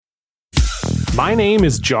My name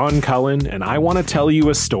is John Cullen, and I want to tell you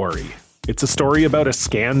a story. It's a story about a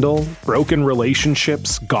scandal, broken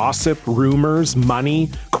relationships, gossip, rumors, money,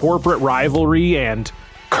 corporate rivalry, and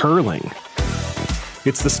curling.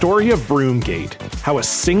 It's the story of Broomgate, how a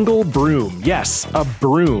single broom, yes, a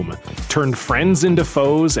broom, turned friends into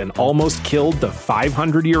foes and almost killed the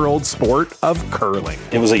 500-year-old sport of curling.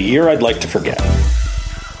 It was a year I'd like to forget.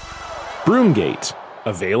 Broomgate,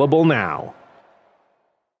 available now.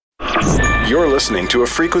 You're listening to a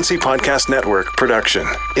Frequency Podcast Network production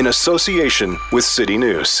in association with City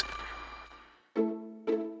News.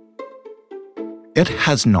 It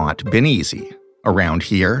has not been easy around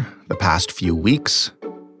here the past few weeks.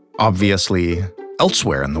 Obviously,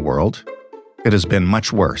 elsewhere in the world, it has been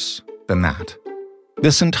much worse than that.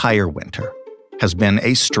 This entire winter has been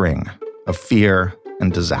a string of fear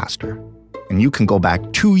and disaster. And you can go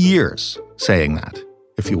back 2 years saying that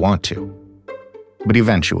if you want to. But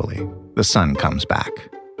eventually, the sun comes back.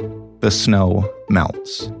 The snow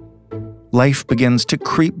melts. Life begins to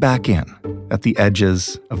creep back in at the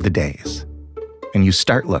edges of the days. And you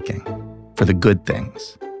start looking for the good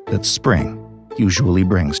things that spring usually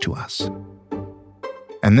brings to us.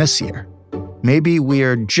 And this year, maybe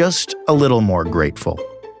we're just a little more grateful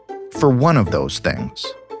for one of those things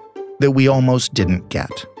that we almost didn't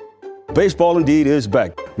get. Baseball indeed is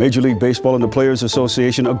back. Major League Baseball and the Players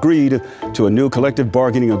Association agreed to a new collective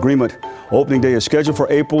bargaining agreement. Opening day is scheduled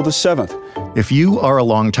for April the 7th. If you are a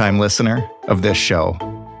longtime listener of this show,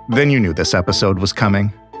 then you knew this episode was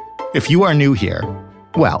coming. If you are new here,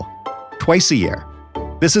 well, twice a year,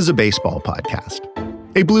 this is a baseball podcast.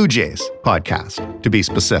 A Blue Jays podcast, to be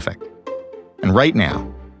specific. And right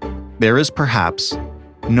now, there is perhaps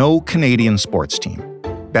no Canadian sports team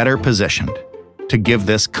better positioned to give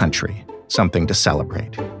this country something to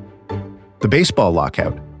celebrate. The baseball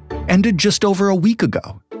lockout ended just over a week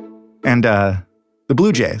ago, and the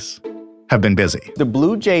Blue Jays have been busy. The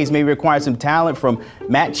Blue Jays may require some talent from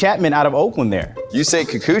Matt Chapman out of Oakland there. Yusei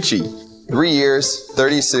Kikuchi, 3 years,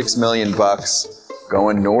 $36 million,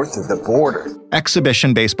 going north of the border.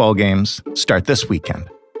 Exhibition baseball games start this weekend.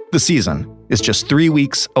 The season is just 3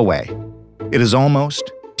 weeks away. It is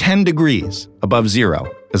almost 10 degrees above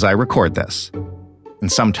zero as I record this.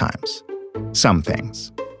 And sometimes, some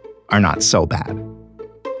things are not so bad.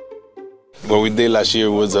 What we did last year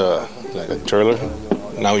was like a trailer.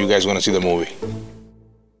 Now you guys are going to see the movie.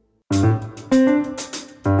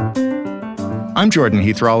 I'm Jordan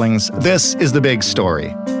Heath Rawlings. This is The Big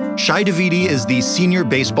Story. Shai Davidi is the senior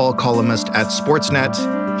baseball columnist at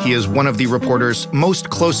Sportsnet. He is one of the reporters most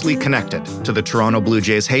closely connected to the Toronto Blue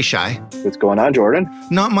Jays. Hey, Shai. What's going on, Jordan?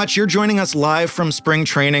 Not much. You're joining us live from spring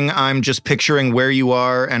training. I'm just picturing where you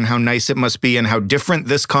are and how nice it must be and how different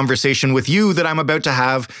this conversation with you that I'm about to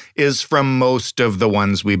have is from most of the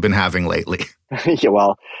ones we've been having lately. Yeah,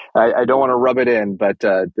 well, I don't want to rub it in, but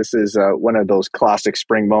this is one of those classic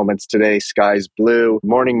spring moments today. Sky's blue.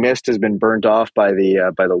 Morning mist has been burnt off by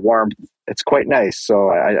the warmth. It's quite nice. So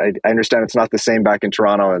I understand it's not the same back in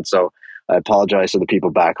Toronto, and so I apologize to the people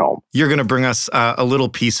back home. You're going to bring us a little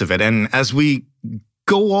piece of it. And as we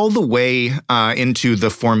go all the way into the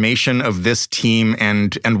formation of this team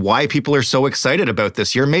and why people are so excited about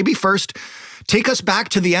this year, maybe first take us back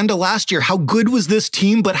to the end of last year. How good was this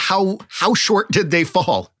team, but how short did they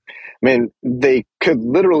fall? I mean, they could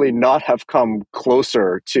literally not have come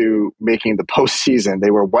closer to making the postseason.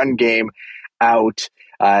 They were one game out.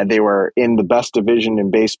 They were in the best division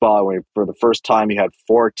in baseball. For the first time, you had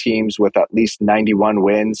 4 teams with at least 91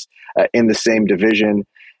 wins in the same division.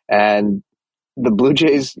 And the Blue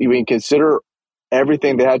Jays, you mean, consider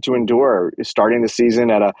everything they had to endure, starting the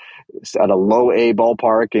season at a low A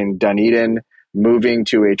ballpark in Dunedin, moving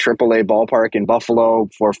to a triple A ballpark in Buffalo,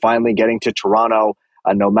 for finally getting to Toronto,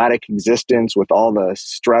 a nomadic existence with all the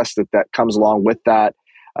stress that comes along with that.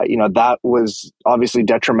 That was obviously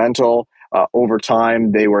detrimental. Over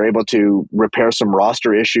time, they were able to repair some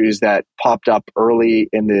roster issues that popped up early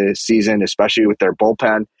in the season, especially with their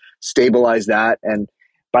bullpen, stabilize that. And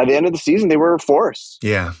by the end of the season, they were a force.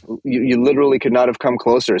 Yeah. You literally could not have come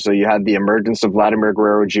closer. So you had the emergence of Vladimir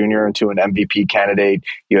Guerrero Jr. into an MVP candidate.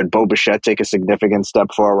 You had Bo Bichette take a significant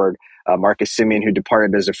step forward. Marcus Semien, who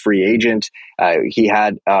departed as a free agent. He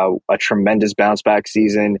had a tremendous bounce back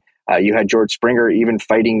season. You had George Springer even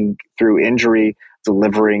fighting through injury,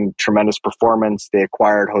 delivering tremendous performance. They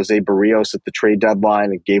acquired Jose Barrios at the trade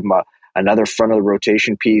deadline and gave him another front of the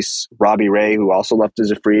rotation piece. Robbie Ray, who also left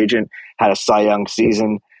as a free agent, had a Cy Young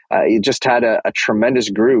season. You just had a tremendous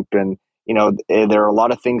group. And, there are a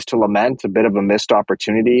lot of things to lament, a bit of a missed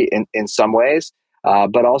opportunity in some ways,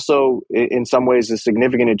 but also in some ways a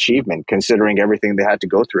significant achievement considering everything they had to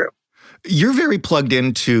go through. You're very plugged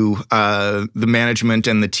into the management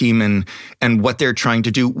and the team and what they're trying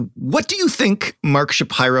to do. What do you think Mark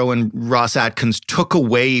Shapiro and Ross Atkins took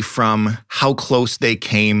away from how close they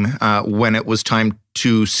came when it was time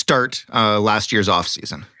to start last year's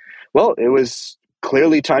offseason? Well, it was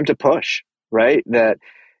clearly time to push, right? That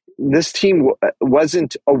this team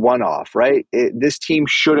wasn't a one-off, right? This team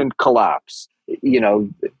shouldn't collapse.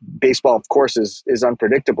 Baseball, of course, is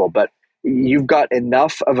unpredictable, but you've got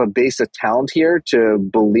enough of a base of talent here to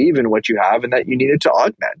believe in what you have and that you needed to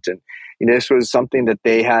augment. And this was something that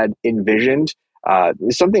they had envisioned,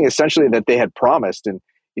 something essentially that they had promised. And,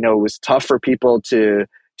 it was tough for people to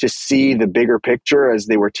see the bigger picture as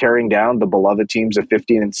they were tearing down the beloved teams of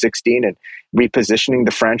 15 and 16 and repositioning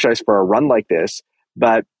the franchise for a run like this.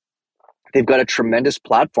 But they've got a tremendous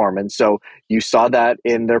platform. And so you saw that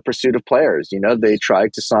in their pursuit of players. They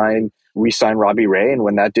tried to re-sign Robbie Ray. And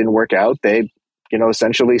when that didn't work out, they,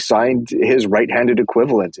 essentially signed his right-handed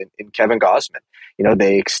equivalent in Kevin Gausman.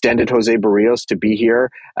 They extended Jose Barrios to be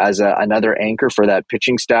here as another anchor for that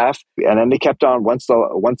pitching staff. And then they kept on once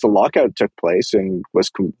the lockout took place and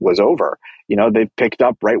was over. They picked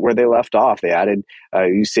up right where they left off. They added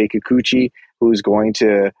Yusei Kikuchi, who's going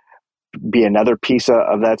to be another piece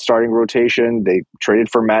of that starting rotation. They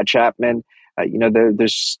traded for Matt Chapman.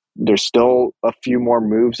 There's still a few more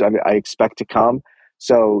moves I expect to come.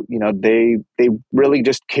 So, they really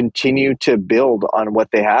just continue to build on what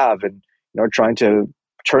they have and trying to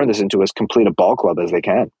turn this into as complete a ball club as they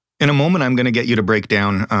can. In a moment, I'm going to get you to break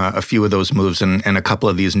down a few of those moves and a couple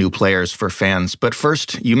of these new players for fans. But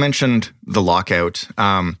first, you mentioned the lockout.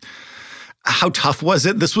 How tough was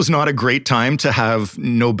it? This was not a great time to have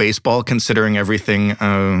no baseball, considering everything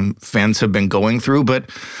fans have been going through. But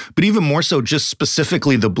even more so, just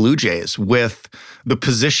specifically the Blue Jays, with the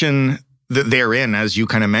position that they're in, as you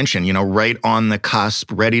kind of mentioned, right on the cusp,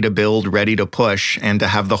 ready to build, ready to push, and to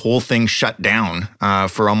have the whole thing shut down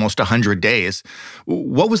for almost 100 days.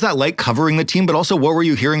 What was that like covering the team? But also, what were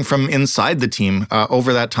you hearing from inside the team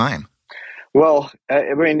over that time? Well,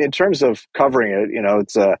 in terms of covering it,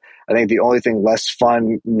 it's I think the only thing less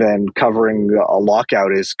fun than covering a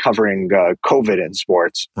lockout is covering COVID in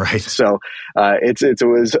sports. Right. So it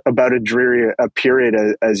was about as dreary a period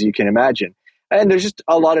as you can imagine. And there's just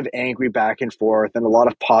a lot of angry back and forth and a lot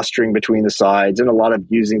of posturing between the sides and a lot of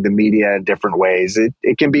using the media in different ways.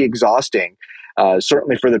 It can be exhausting,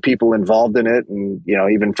 certainly for the people involved in it and,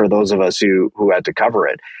 even for those of us who had to cover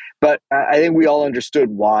it. But I think we all understood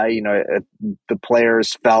why, the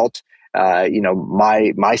players felt,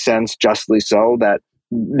 my sense, justly so, that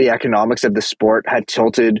the economics of the sport had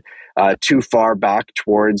tilted too far back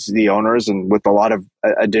towards the owners, and with a lot of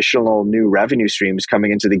additional new revenue streams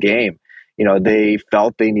coming into the game, they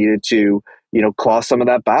felt they needed to, claw some of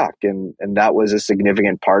that back. And that was a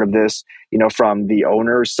significant part of this. From the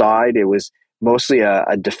owner's side, it was mostly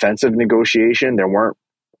a defensive negotiation. There weren't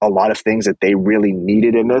a lot of things that they really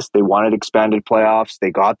needed in this. They wanted expanded playoffs. They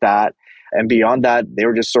got that. And beyond that, they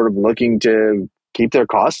were just sort of looking to keep their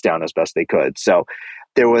costs down as best they could. So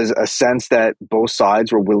there was a sense that both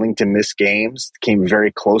sides were willing to miss games, came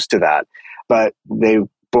very close to that. But they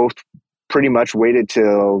both pretty much waited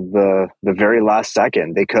till the very last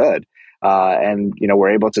second they could. And, were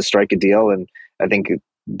able to strike a deal. And I think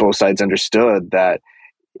both sides understood that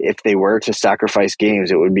if they were to sacrifice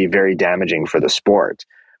games, it would be very damaging for the sport.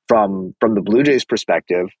 From the Blue Jays'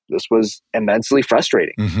 perspective, this was immensely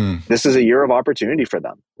frustrating. Mm-hmm. This is a year of opportunity for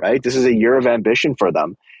them, right? This is a year of ambition for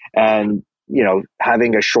them. And,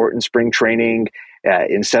 having a shortened spring training,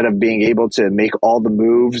 instead of being able to make all the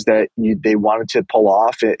moves that they wanted to pull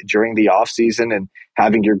off during the off season and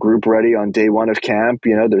having your group ready on day one of camp,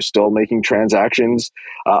 they're still making transactions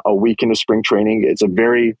a week into spring training. It's a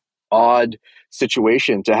very odd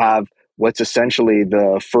situation to have what's essentially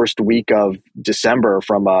the first week of December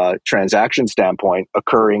from a transaction standpoint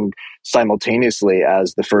occurring simultaneously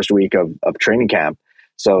as the first week of training camp.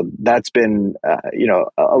 So that's been,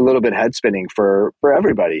 a little bit head spinning for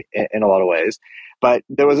everybody in a lot of ways. But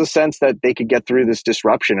there was a sense that they could get through this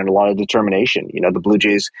disruption and a lot of determination. The Blue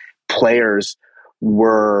Jays players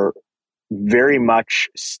were very much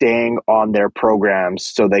staying on their programs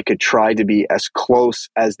so they could try to be as close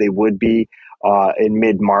as they would be in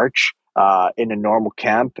mid-March in a normal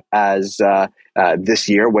camp as this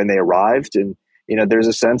year when they arrived. And, there's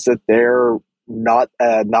a sense that they're not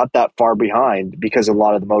that far behind because of a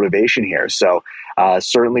lot of the motivation here. So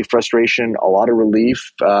certainly frustration, a lot of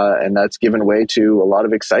relief, and that's given way to a lot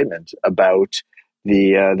of excitement about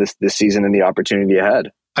the season and the opportunity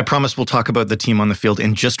ahead. I promise we'll talk about the team on the field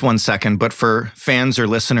in just 1 second, but for fans or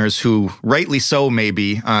listeners who, rightly so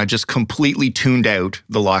maybe, just completely tuned out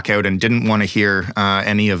the lockout and didn't want to hear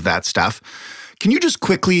any of that stuff, can you just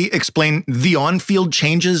quickly explain the on-field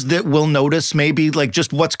changes that we'll notice, maybe, like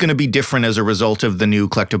just what's going to be different as a result of the new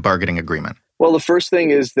collective bargaining agreement? Well, the first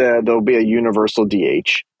thing is that there'll be a universal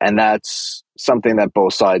DH, and that's something that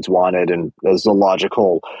both sides wanted, and is a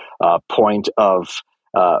logical point of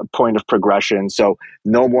progression. So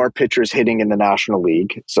no more pitchers hitting in the National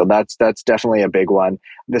League. So that's definitely a big one.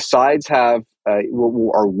 The sides have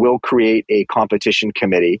will create a competition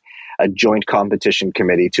committee, a joint competition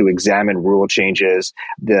committee to examine rule changes.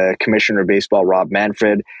 The Commissioner of Baseball, Rob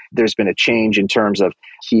Manfred, there's been a change in terms of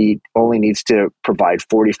he only needs to provide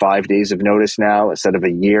 45 days of notice now instead of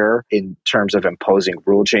a year in terms of imposing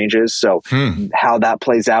rule changes. So how that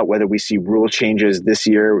plays out, whether we see rule changes this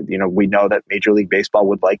year, we know that Major League Baseball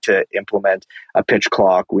would like to implement a pitch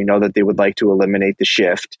clock. We know that they would like to eliminate the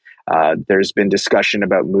shift. There's been discussion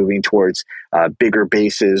about moving towards bigger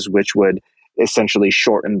bases, which would essentially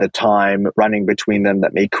shorten the time running between them.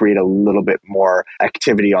 That may create a little bit more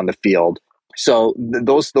activity on the field. So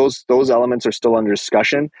those elements are still under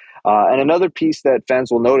discussion. And another piece that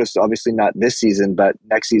fans will notice, obviously not this season, but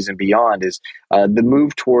next season beyond, is the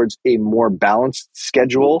move towards a more balanced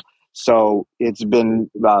schedule. So it's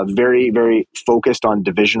been very, very focused on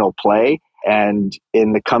divisional play. And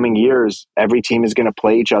in the coming years, every team is going to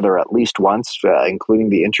play each other at least once, including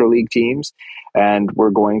the interleague teams. And we're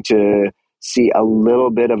going to see a little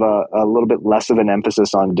bit less of an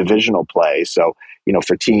emphasis on divisional play. So,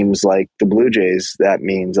 for teams like the Blue Jays, that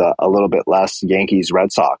means a little bit less Yankees,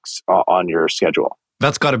 Red Sox on your schedule.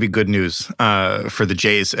 That's got to be good news for the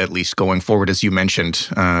Jays, at least going forward. As you mentioned,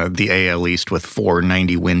 the AL East with 4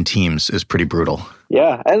 90-win teams is pretty brutal.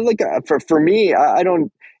 Yeah, and for me, I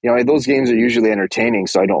don't. Those games are usually entertaining,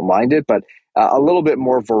 so I don't mind it. But a little bit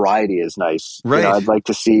more variety is nice. Right. I'd like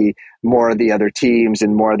to see more of the other teams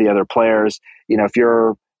and more of the other players. If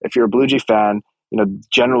you're a Blue Jay fan,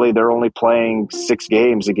 generally they're only playing 6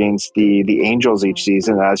 games against the Angels each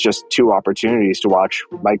season. That's just 2 opportunities to watch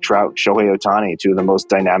Mike Trout, Shohei Ohtani, 2 of the most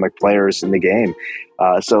dynamic players in the game.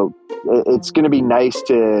 So it's going to be nice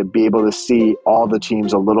to be able to see all the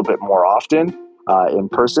teams a little bit more often in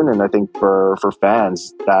person. And I think for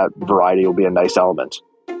fans, that variety will be a nice element.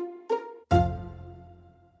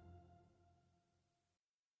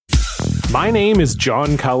 My name is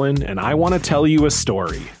John Cullen, and I want to tell you a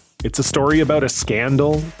story. It's a story about a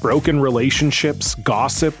scandal, broken relationships,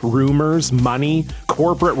 gossip, rumors, money,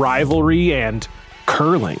 corporate rivalry, and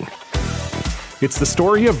curling. It's the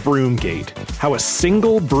story of Broomgate, how a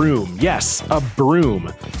single broom, yes, a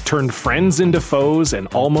broom, turned friends into foes and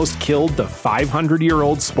almost killed the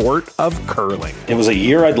 500-year-old sport of curling. It was a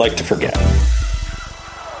year I'd like to forget.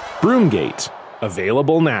 Broomgate,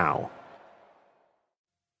 available now.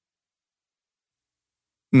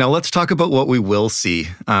 Now let's talk about what we will see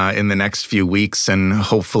in the next few weeks and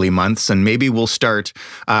hopefully months. And maybe we'll start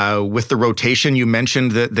with the rotation. You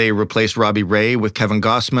mentioned that they replaced Robbie Ray with Kevin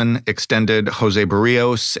Gausman, extended Jose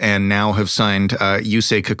Barrios, and now have signed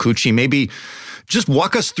Yusei Kikuchi. Maybe just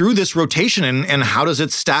walk us through this rotation and how does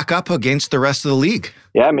it stack up against the rest of the league?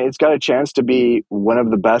 Yeah, it's got a chance to be one of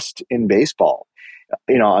the best in baseball.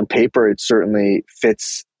 On paper, it certainly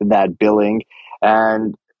fits that billing.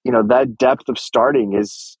 And that depth of starting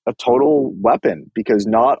is a total weapon because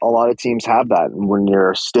not a lot of teams have that. And when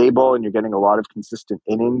you're stable and you're getting a lot of consistent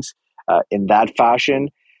innings in that fashion,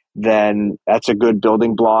 then that's a good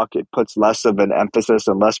building block. It puts less of an emphasis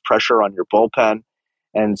and less pressure on your bullpen.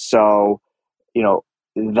 And so,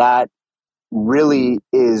 that really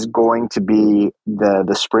is going to be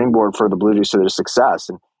the springboard for the Blue Jays to their success.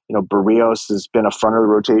 And, Barrios has been a front of the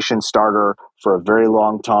rotation starter for a very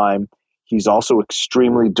long time. He's also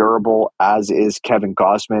extremely durable, as is Kevin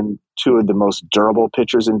Gausman, 2 of the most durable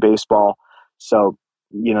pitchers in baseball. So,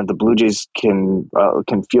 the Blue Jays can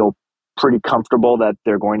feel pretty comfortable that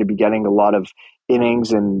they're going to be getting a lot of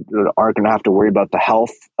innings and aren't going to have to worry about the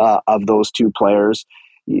health of those 2 players.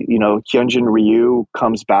 Hyunjin Ryu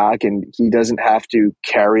comes back and he doesn't have to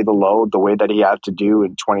carry the load the way that he had to do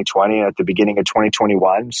in 2020 at the beginning of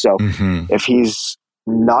 2021. So if he's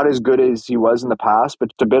not as good as he was in the past,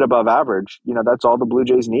 but a bit above average, that's all the Blue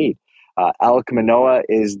Jays need. Alek Manoah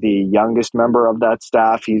is the youngest member of that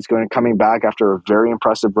staff. He's coming back after a very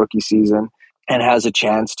impressive rookie season and has a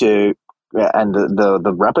chance to, and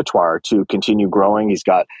the repertoire to continue growing. He's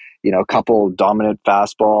got, a couple dominant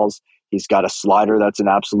fastballs. He's got a slider that's an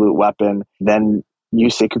absolute weapon. Then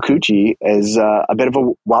Yusei Kikuchi is a bit of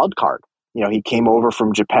a wild card. He came over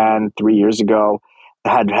from Japan 3 years ago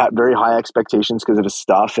had very high expectations because of his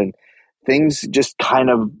stuff, and things just kind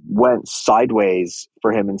of went sideways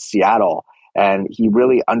for him in Seattle, and he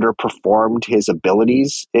really underperformed his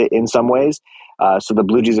abilities in some ways. So the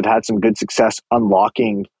Blue Jays have had some good success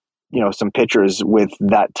unlocking, some pitchers with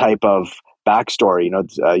that type of backstory.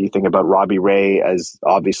 You think about Robbie Ray as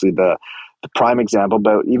obviously the prime example,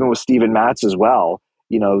 but even with Steven Matz as well,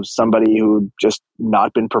 somebody who just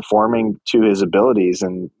not been performing to his abilities,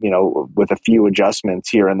 and, with a few adjustments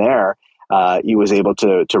here and there, he was able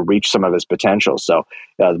to reach some of his potential. So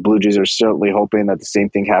the Blue Jays are certainly hoping that the same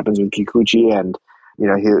thing happens with Kikuchi, and,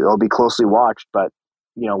 he'll be closely watched. But,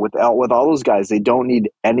 with all those guys, they don't need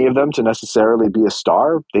any of them to necessarily be a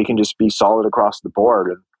star. They can just be solid across the board.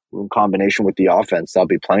 And in combination with the offense, that'll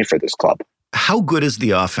be plenty for this club. How good is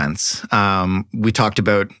the offense? We talked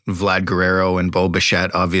about Vlad Guerrero and Bo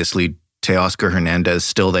Bichette. Obviously, Teoscar Hernandez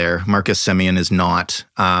still there. Marcus Semien is not.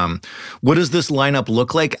 What does this lineup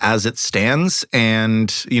look like as it stands?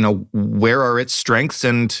 And, where are its strengths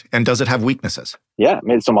and does it have weaknesses? Yeah, I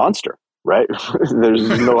mean, it's a monster, right? There's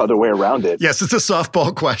no other way around it. Yes, it's a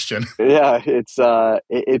softball question. Yeah,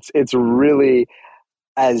 it's really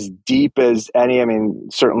as deep as any. I mean,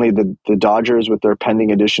 certainly the Dodgers with their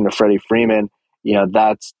pending addition of Freddie Freeman,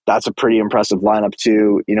 that's a pretty impressive lineup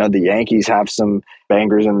too. The Yankees have some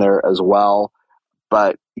bangers in there as well.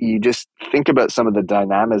 But you just think about some of the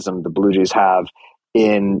dynamism the Blue Jays have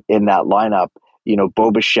in that lineup.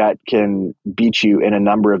 Bo Bichette can beat you in a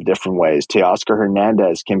number of different ways. Teoscar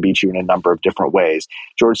Hernandez can beat you in a number of different ways.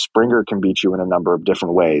 George Springer can beat you in a number of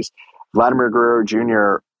different ways. Vladimir Guerrero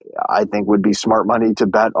Jr., I think, would be smart money to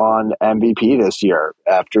bet on MVP this year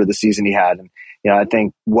after the season he had. And, I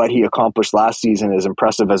think what he accomplished last season, as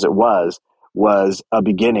impressive as it was a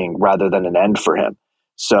beginning rather than an end for him.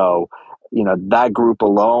 So, that group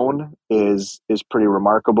alone is pretty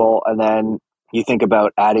remarkable. And then you think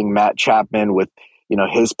about adding Matt Chapman with,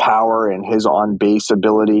 his power and his on-base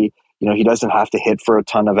ability. He doesn't have to hit for a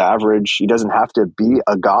ton of average. He doesn't have to be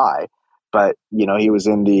a guy. But, he was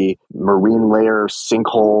in the marine layer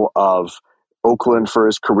sinkhole of Oakland for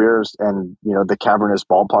his careers and, the cavernous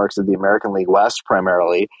ballparks of the American League West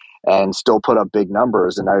primarily, and still put up big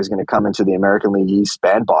numbers. And now he's going to come into the American League East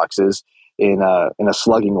bandboxes in a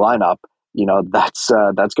slugging lineup. That's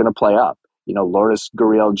going to play up. Lourdes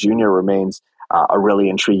Gurriel Jr. remains a really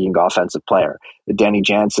intriguing offensive player. Danny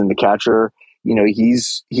Jansen, the catcher,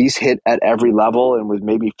 he's hit at every level and was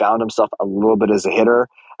maybe found himself a little bit as a hitter.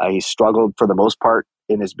 He struggled for the most part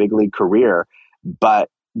in his big league career, but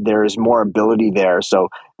there's more ability there. So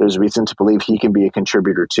there's reason to believe he can be a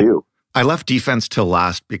contributor too. I left defense till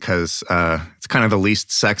last because it's kind of the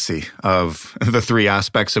least sexy of the three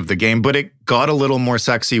aspects of the game, but it got a little more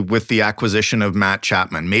sexy with the acquisition of Matt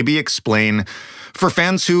Chapman. Maybe explain for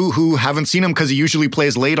fans who haven't seen him, because he usually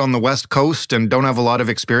plays late on the West Coast and don't have a lot of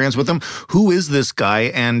experience with him. Who is this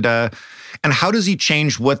guy, and how does he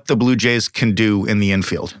change what the Blue Jays can do in the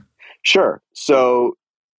infield? Sure. So,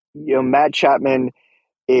 Matt Chapman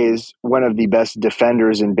is one of the best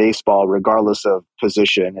defenders in baseball, regardless of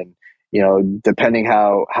position. And, depending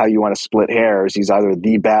how you want to split hairs, he's either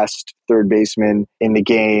the best third baseman in the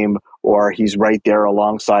game, or he's right there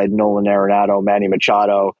alongside Nolan Arenado, Manny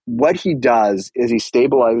Machado. What he does is he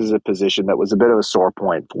stabilizes a position that was a bit of a sore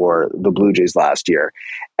point for the Blue Jays last year.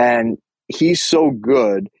 And he's so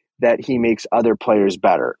good that he makes other players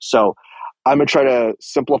better. So I'm going to try to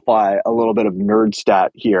simplify a little bit of nerd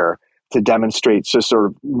stat here to demonstrate so sort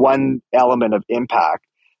of one element of impact.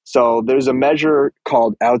 So there's a measure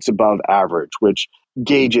called outs above average, which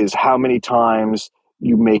gauges how many times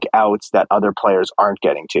you make outs that other players aren't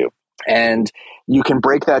getting to. And you can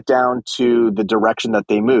break that down to the direction that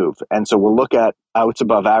they move. And so we'll look at outs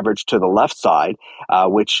above average to the left side,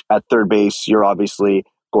 which at third base, you're obviously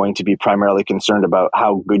going to be primarily concerned about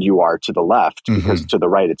how good you are to the left, because to the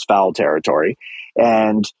right, it's foul territory.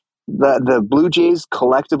 And the Blue Jays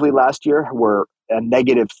collectively last year were a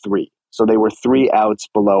 -3. So they were 3 outs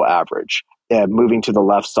below average, moving to the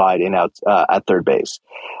left side in outs at third base.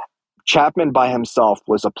 Chapman by himself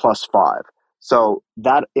was a +5. So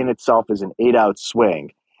that in itself is an 8-out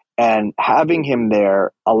swing. And having him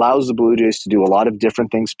there allows the Blue Jays to do a lot of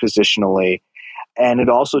different things positionally. And it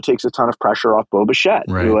also takes a ton of pressure off Bo Bichette,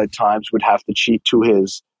 who at times would have to cheat to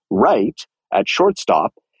his right at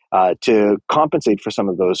shortstop to compensate for some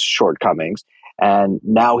of those shortcomings. And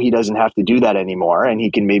now he doesn't have to do that anymore, and he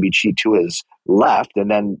can maybe cheat to his left and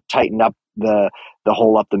then tighten up the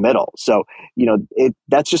hole up the middle. So,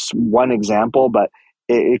 that's just one example, but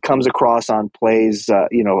it comes across on plays,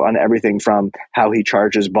 on everything from how he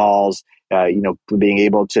charges balls, being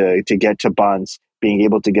able to get to bunts, being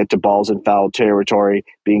able to get to balls in foul territory,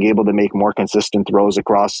 being able to make more consistent throws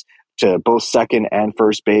across to both second and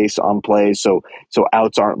first base on plays, so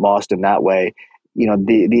outs aren't lost in that way.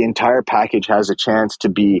 The entire package has a chance to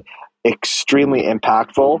be extremely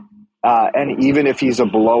impactful. And even if he's a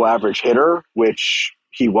below average hitter, which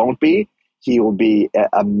he won't be, he will be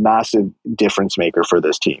a massive difference maker for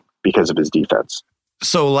this team because of his defense.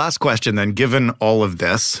 So last question then, given all of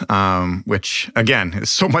this, which again is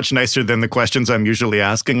so much nicer than the questions I'm usually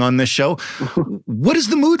asking on this show, what is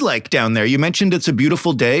the mood like down there? You mentioned it's a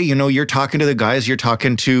beautiful day. You're talking to the guys, you're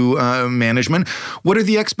talking to management. What are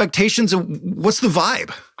the expectations and what's the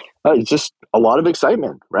vibe? It's just a lot of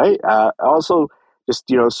excitement, right? Also,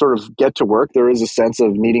 just, sort of get to work. There is a sense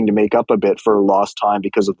of needing to make up a bit for lost time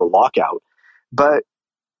because of the lockout. But,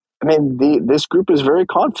 I mean, this group is very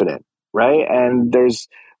confident, right? And there's,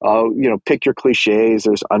 pick your cliches.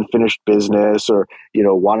 There's unfinished business or,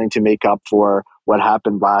 wanting to make up for what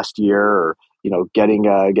happened last year or, getting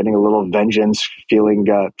a little vengeance, feeling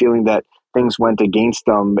that things went against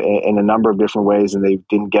them in a number of different ways and they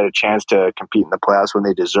didn't get a chance to compete in the playoffs when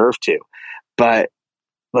they deserved to. But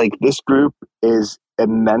this group is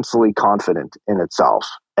immensely confident in itself,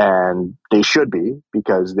 and they should be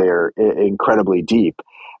because they're incredibly deep,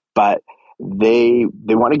 but they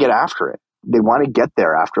want to get after it. They want to get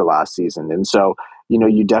there after last season. And so,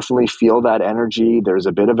 you definitely feel that energy. There's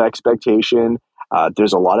a bit of expectation.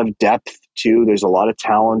 There's a lot of depth too. There's a lot of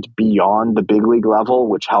talent beyond the big league level,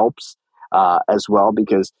 which helps as well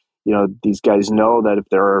because, these guys know that if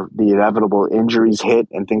there are the inevitable injuries hit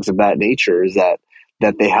and things of that nature, is that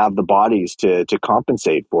they have the bodies to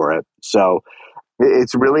compensate for it. So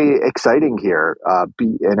it's really exciting here.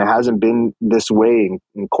 And it hasn't been this way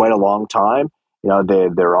in quite a long time.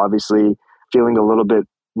 They're obviously feeling a little bit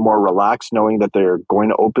more relaxed knowing that they're going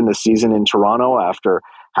to open the season in Toronto after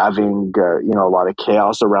having, a lot of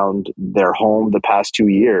chaos around their home the past 2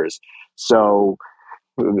 years. So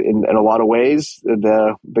in a lot of ways,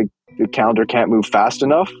 the calendar can't move fast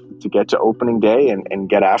enough to get to opening day and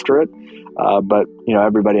get after it. But,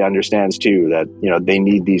 everybody understands too that, they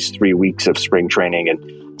need these 3 weeks of spring training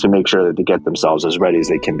and to make sure that they get themselves as ready as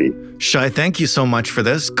they can be. Shai, thank you so much for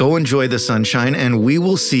this. Go enjoy the sunshine and we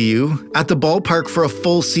will see you at the ballpark for a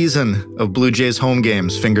full season of Blue Jays home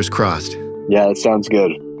games. Fingers crossed. Yeah, that sounds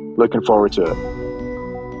good. Looking forward to it.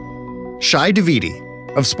 Shai Davidi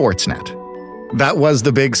of Sportsnet. That was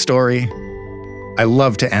the big story. I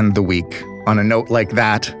love to end the week on a note like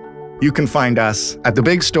that. You can find us at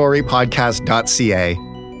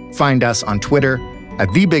thebigstorypodcast.ca. Find us on Twitter at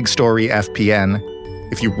thebigstoryfpn.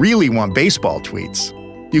 If you really want baseball tweets,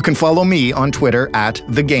 you can follow me on Twitter at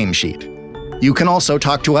thegamesheet. You can also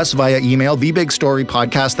talk to us via email,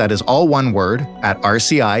 thebigstorypodcast, that is all one word, at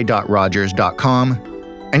rci.rogers.com.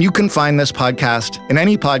 And you can find this podcast in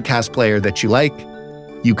any podcast player that you like.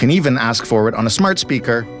 You can even ask for it on a smart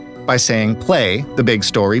speaker by saying, play the Big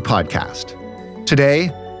Story Podcast.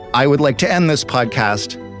 Today, I would like to end this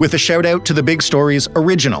podcast with a shout out to the Big Story's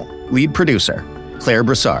original lead producer, Claire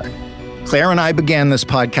Broussard. Claire and I began this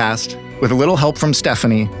podcast with a little help from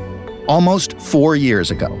Stephanie almost 4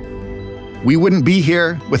 years ago. We wouldn't be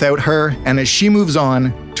here without her, and as she moves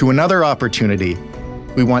on to another opportunity,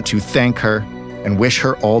 we want to thank her and wish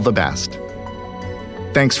her all the best.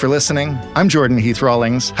 Thanks for listening. I'm Jordan Heath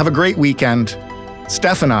Rawlings. Have a great weekend.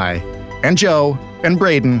 Steph and I, and Joe, and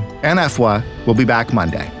Braden, and Efwa will be back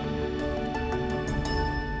Monday.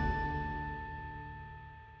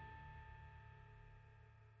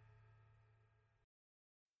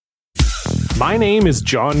 My name is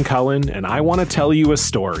John Cullen, and I want to tell you a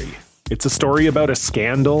story. It's a story about a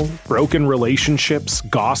scandal, broken relationships,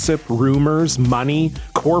 gossip, rumors, money,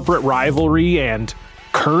 corporate rivalry, and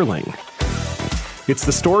curling. It's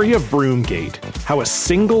the story of Broomgate, how a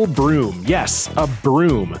single broom, yes, a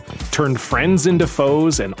broom, turned friends into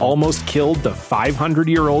foes and almost killed the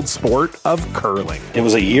 500-year-old sport of curling. It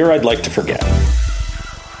was a year I'd like to forget.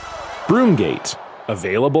 Broomgate,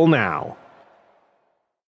 available now.